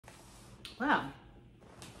Wow.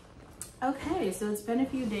 Okay, so it's been a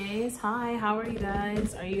few days. Hi, how are you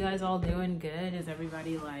guys? Are you guys all doing good? Is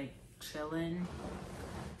everybody like chilling?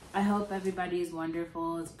 I hope everybody's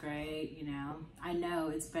wonderful. It's great, you know. I know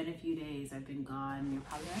it's been a few days. I've been gone. You're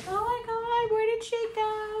probably like, oh my God, where did she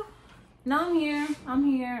go? No, I'm here. I'm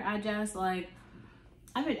here. I just like,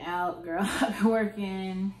 I've been out, girl. I've been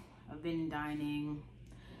working. I've been dining.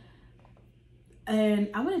 And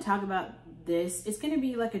I want to talk about this. It's going to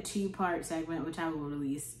be like a 2-part segment, which I will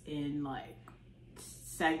release in like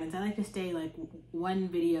segments. I like to stay like one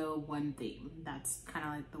video, one theme. That's kind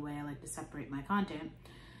of like the way I like to separate my content.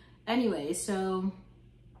 Anyway, so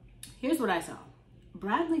here's what I saw.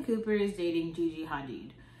 Bradley Cooper is dating Gigi Hadid.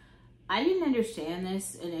 I didn't understand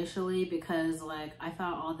this initially because like I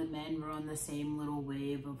thought all the men were on the same little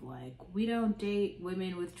wave of like, we don't date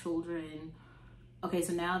women with children. Okay,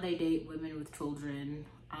 so now they date women with children.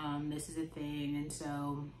 This is a thing. And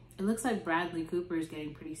so it looks like Bradley Cooper is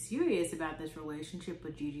getting pretty serious about this relationship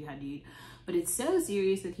with Gigi Hadid. But it's so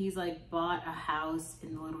serious that he's like bought a house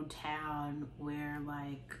in the little town where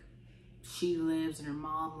like she lives and her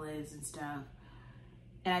mom lives and stuff.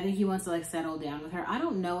 And I think he wants to like settle down with her. I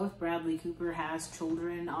don't know if Bradley Cooper has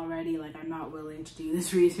children already. Like I'm not willing to do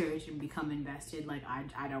this research and become invested. Like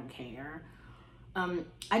I don't care.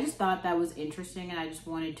 I just thought that was interesting and I just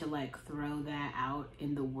wanted to like throw that out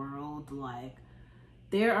in the world. Like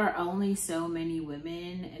there are only so many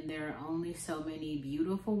women and there are only so many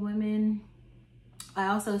beautiful women. I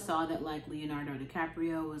also saw that like Leonardo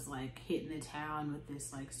DiCaprio was like hitting the town with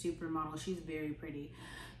this like supermodel. She's very pretty,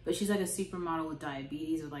 but she's like a supermodel with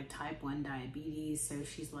diabetes, with like type 1 diabetes. So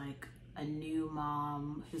she's like a new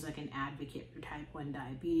mom who's like an advocate for type 1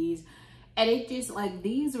 diabetes. And it just like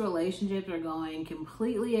these relationships are going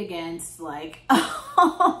completely against like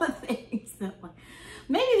all the things that like,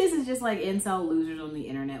 maybe this is just like incel losers on the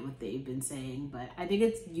internet, what they've been saying, but I think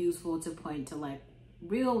it's useful to point to like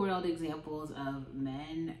real world examples of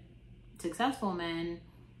men, successful men,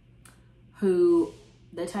 who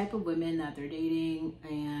the type of women that they're dating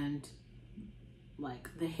and like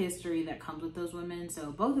the history that comes with those women.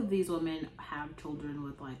 So both of these women have children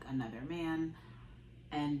with like another man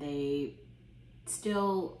and they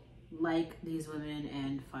still like these women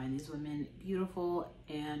and find these women beautiful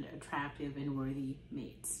and attractive and worthy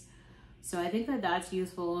mates. So I think that that's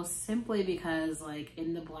useful simply because like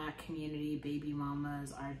in the Black community, baby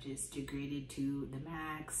mamas are just degraded to the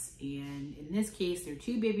max. And in this case, they're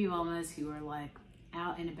 2 baby mamas who are like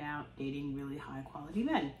out and about dating really high quality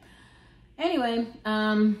men. Anyway,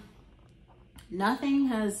 nothing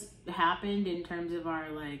has happened in terms of our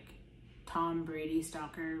like Tom Brady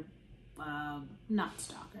stalker, not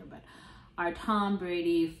stalker, but our Tom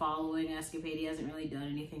Brady following escapade. He hasn't really done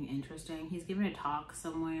anything interesting. He's given a talk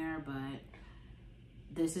somewhere, but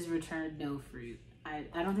this has returned no fruit. I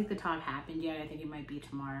don't think the talk happened yet. I think it might be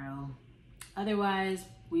tomorrow. Otherwise,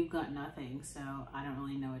 we've got nothing, so I don't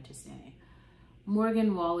really know what to say.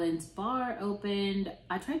 Morgan Wallen's bar opened.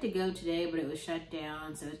 I tried to go today, but it was shut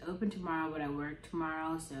down. So it's open tomorrow, but I work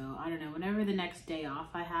tomorrow. So I don't know, whenever the next day off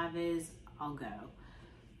I have is, I'll go.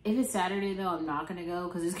 If it's Saturday though, I'm not gonna go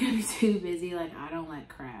because it's gonna be too busy. Like I don't like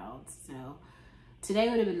crowds. So today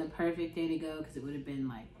would have been the perfect day to go because it would have been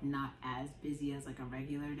like not as busy as like a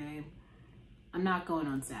regular day. I'm not going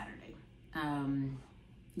on Saturday.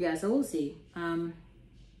 Yeah, so we'll see.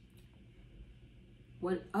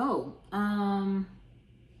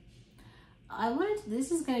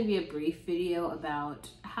 This is going to be a brief video about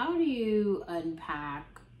how do you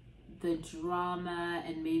unpack the drama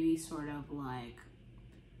and maybe sort of like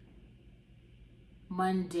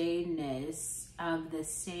mundaneness of the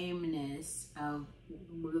sameness of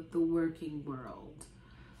the working world.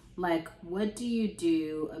 Like, what do you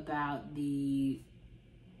do about the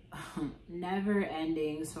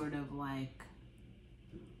never-ending sort of like,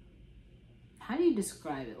 how do you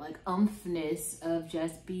describe it? Like umphness of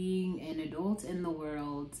just being an adult in the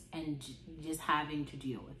world and just having to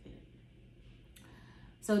deal with it.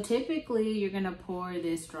 So typically you're gonna pour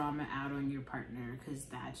this drama out on your partner because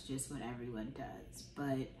that's just what everyone does.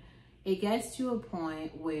 But it gets to a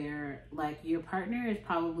point where like your partner is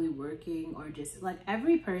probably working or just like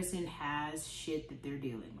every person has shit that they're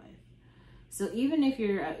dealing with. So even if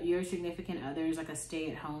your significant other is like a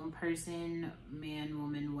stay-at-home person, man,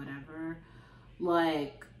 woman, whatever,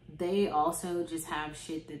 like they also just have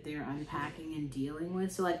shit that they're unpacking and dealing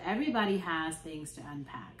with. So like everybody has things to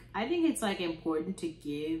unpack. I think it's like important to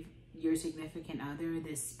give your significant other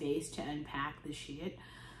this space to unpack the shit.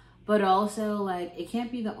 But also, like, it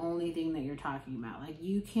can't be the only thing that you're talking about. Like,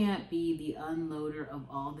 you can't be the unloader of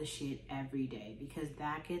all the shit every day, because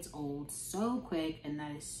that gets old so quick, and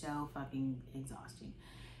that is so fucking exhausting.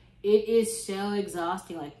 It is so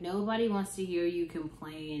exhausting. Like, nobody wants to hear you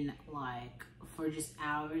complain, like, for just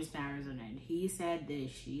hours and hours on end. He said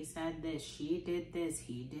this, she said this, she did this,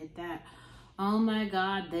 he did that. Oh my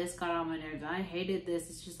God, this got on my nerves. I hated this.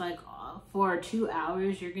 It's just like, for 2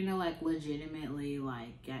 hours, you're gonna like legitimately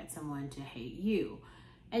like get someone to hate you.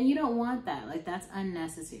 And you don't want that. Like, that's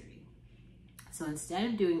unnecessary. So instead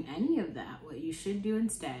of doing any of that, what you should do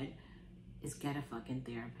instead is get a fucking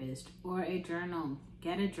therapist or a journal.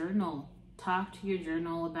 Get a journal. Talk to your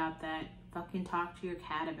journal about that. Fucking talk to your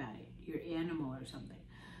cat about it, your animal or something.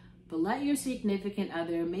 But let your significant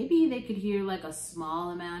other, maybe they could hear like a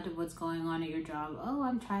small amount of what's going on at your job. Oh,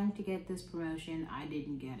 I'm trying to get this promotion. I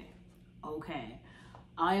didn't get it. Okay.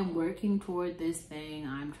 I am working toward this thing.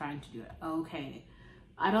 I'm trying to do it. Okay.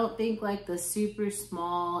 I don't think like the super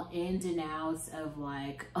small ins and outs of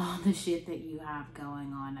like all the shit that you have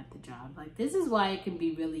going on at the job. Like, this is why it can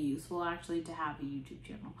be really useful actually to have a YouTube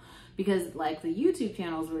channel, because like the YouTube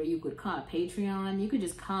channels where you could come, Patreon, you could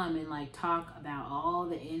just come and like talk about all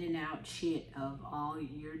the in and out shit of all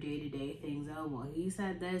your day-to-day things. Oh, well, he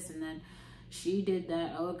said this and then she did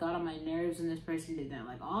that. Oh, it got on my nerves and this person did that.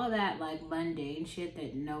 Like, all that like mundane shit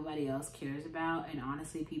that nobody else cares about and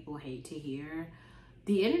honestly people hate to hear.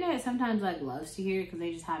 The internet sometimes like loves to hear because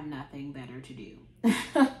they just have nothing better to do.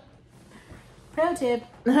 Pro tip.